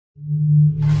¿Qué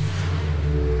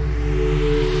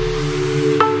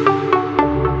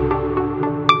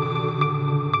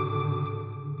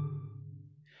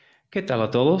tal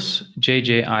a todos?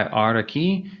 JJIR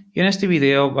aquí y en este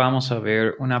video vamos a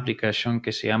ver una aplicación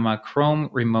que se llama Chrome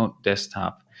Remote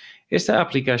Desktop. Esta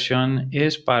aplicación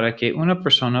es para que una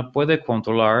persona pueda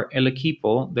controlar el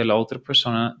equipo de la otra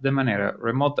persona de manera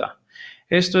remota.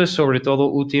 Esto es sobre todo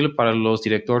útil para los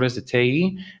directores de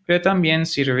TI, pero también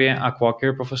sirve a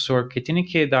cualquier profesor que tiene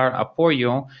que dar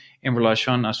apoyo en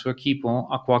relación a su equipo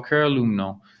a cualquier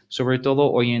alumno, sobre todo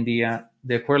hoy en día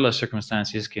de acuerdo a las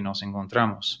circunstancias que nos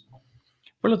encontramos.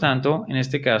 Por lo tanto, en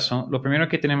este caso, lo primero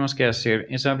que tenemos que hacer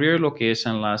es abrir lo que es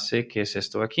enlace, que es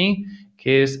esto aquí,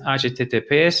 que es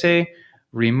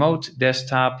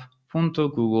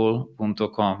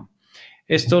https://remotedesktop.google.com.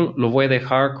 Esto lo voy a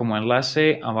dejar como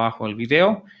enlace abajo del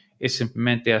video. Es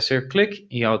simplemente hacer clic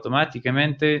y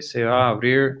automáticamente se va a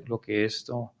abrir lo que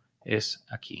esto es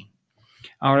aquí.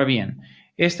 Ahora bien,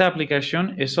 esta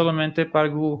aplicación es solamente para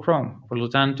Google Chrome. Por lo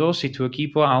tanto, si tu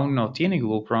equipo aún no tiene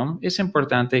Google Chrome, es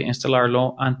importante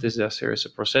instalarlo antes de hacer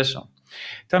ese proceso.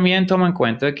 También toma en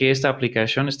cuenta que esta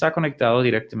aplicación está conectada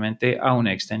directamente a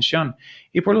una extensión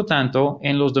y por lo tanto,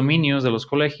 en los dominios de los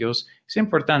colegios, es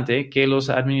importante que los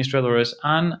administradores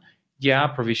han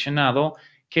ya provisionado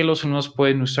que los alumnos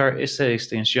pueden usar esta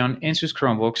extensión en sus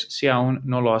Chromebooks si aún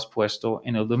no lo has puesto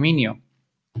en el dominio.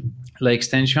 La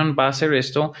extensión va a hacer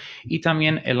esto y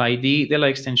también el ID de la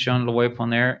extensión lo voy a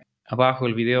poner abajo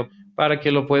del video para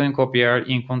que lo puedan copiar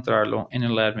y encontrarlo en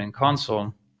el Admin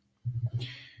Console.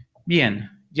 Bien,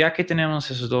 ya que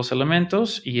tenemos esos dos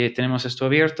elementos y tenemos esto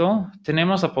abierto,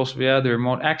 tenemos la posibilidad de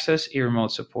Remote Access y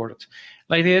Remote Support.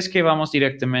 La idea es que vamos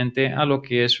directamente a lo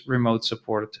que es Remote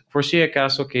Support. Por si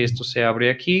acaso que esto se abre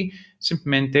aquí,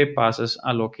 simplemente pasas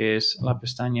a lo que es la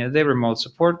pestaña de Remote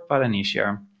Support para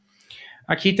iniciar.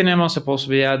 Aquí tenemos la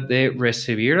posibilidad de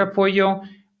recibir apoyo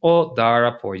o dar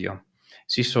apoyo.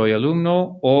 Si soy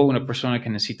alumno o una persona que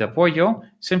necesita apoyo,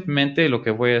 simplemente lo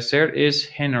que voy a hacer es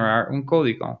generar un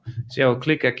código. Si hago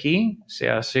clic aquí, se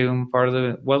hace un par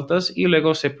de vueltas y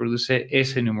luego se produce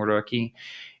ese número aquí.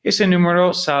 Ese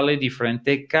número sale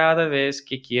diferente cada vez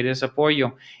que quieres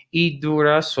apoyo y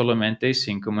dura solamente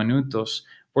 5 minutos.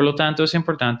 Por lo tanto, es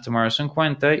importante tomar eso en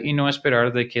cuenta y no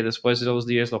esperar de que después de 2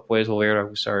 días lo puedes volver a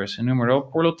usar ese número.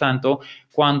 Por lo tanto,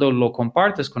 cuando lo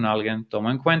compartes con alguien,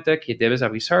 toma en cuenta que debes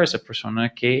avisar a esa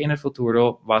persona que en el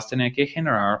futuro vas a tener que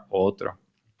generar otro.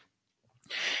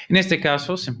 En este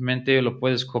caso, simplemente lo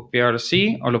puedes copiar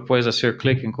así o lo puedes hacer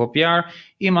clic en copiar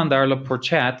y mandarlo por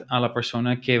chat a la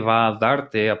persona que va a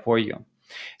darte apoyo.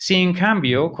 Si en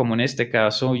cambio, como en este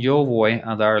caso, yo voy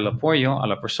a dar el apoyo a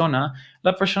la persona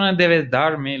debe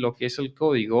darme lo que es el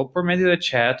código por medio de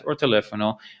chat o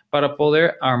teléfono para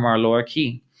poder armarlo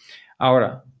aquí.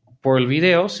 Ahora, por el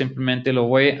video, simplemente lo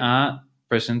voy a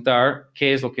presentar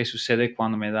qué es lo que sucede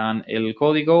cuando me dan el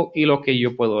código y lo que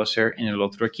yo puedo hacer en el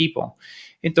otro equipo.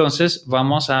 Entonces,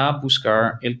 vamos a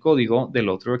buscar el código del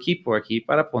otro equipo aquí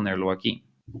para ponerlo aquí.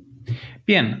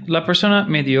 Bien, la persona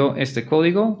me dio este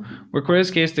código.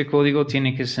 Recuerdes que este código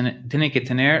tiene que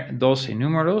tener 12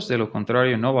 números, de lo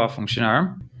contrario no va a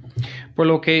funcionar. Por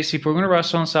lo que si por alguna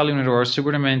razón sale un error,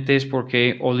 seguramente es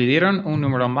porque o le dieron un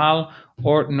número mal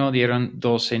o no dieron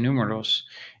 12 números.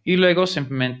 Y luego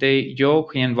simplemente yo,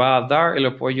 quien va a dar el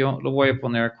apoyo, lo voy a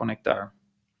poner a conectar.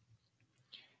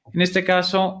 En este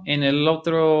caso, en el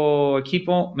otro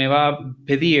equipo me va a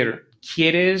pedir,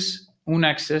 ¿quieres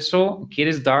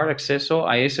dar acceso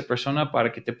a esa persona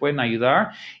para que te puedan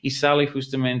ayudar? Y sale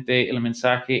justamente el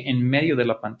mensaje en medio de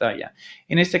la pantalla.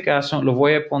 En este caso, lo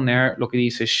voy a poner lo que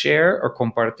dice share o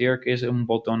compartir, que es un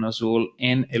botón azul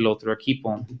en el otro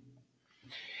equipo.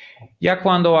 Ya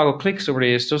cuando hago clic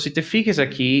sobre esto, si te fijas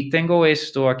aquí, tengo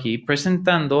esto aquí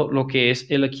presentando lo que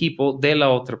es el equipo de la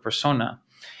otra persona.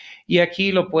 Y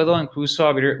aquí lo puedo incluso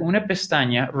abrir una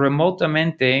pestaña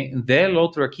remotamente del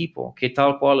otro equipo, que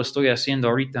tal cual estoy haciendo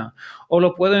ahorita. O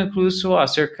lo puedo incluso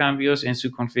hacer cambios en su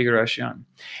configuración.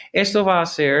 Esto va a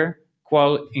ser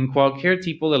en cualquier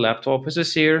tipo de laptop, es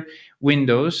decir,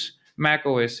 Windows, Mac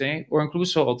OS o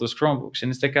incluso otros Chromebooks. En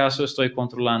este caso estoy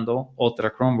controlando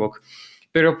otra Chromebook,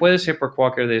 pero puede ser por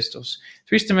cualquier de estos.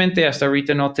 Tristemente, hasta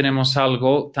ahorita no tenemos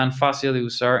algo tan fácil de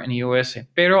usar en iOS,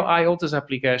 pero hay otras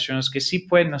aplicaciones que sí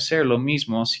pueden hacer lo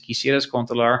mismo si quisieras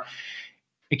controlar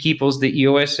equipos de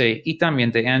iOS y también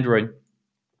de Android.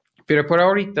 Pero por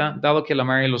ahorita, dado que la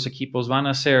mayoría de los equipos van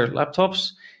a ser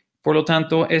laptops, por lo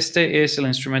tanto, este es el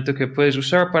instrumento que puedes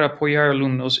usar para apoyar a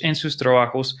alumnos en sus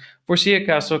trabajos por si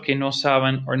acaso que no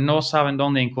saben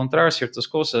dónde encontrar ciertas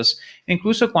cosas,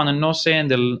 incluso cuando no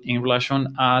sean en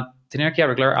relación a tener que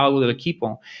arreglar algo del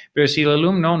equipo. Pero si el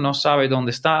alumno no sabe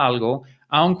dónde está algo,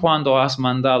 aun cuando has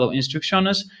mandado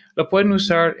instrucciones, lo pueden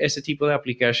usar este tipo de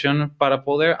aplicación para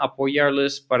poder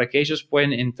apoyarles para que ellos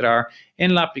puedan entrar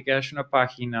en la aplicación o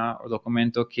página o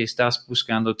documento que estás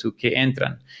buscando tú que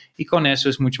entran. Y con eso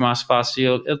es mucho más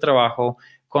fácil el trabajo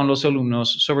con los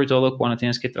alumnos, sobre todo cuando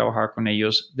tienes que trabajar con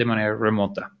ellos de manera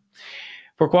remota.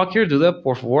 Por cualquier duda,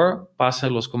 por favor, pasa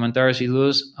los comentarios y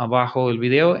dudas abajo del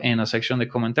video en la sección de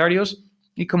comentarios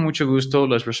y con mucho gusto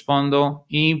les respondo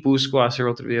y busco hacer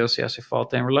otro video si hace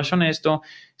falta en relación a esto,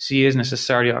 si es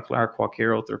necesario aclarar cualquier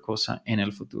otra cosa en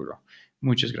el futuro.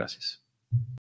 Muchas gracias.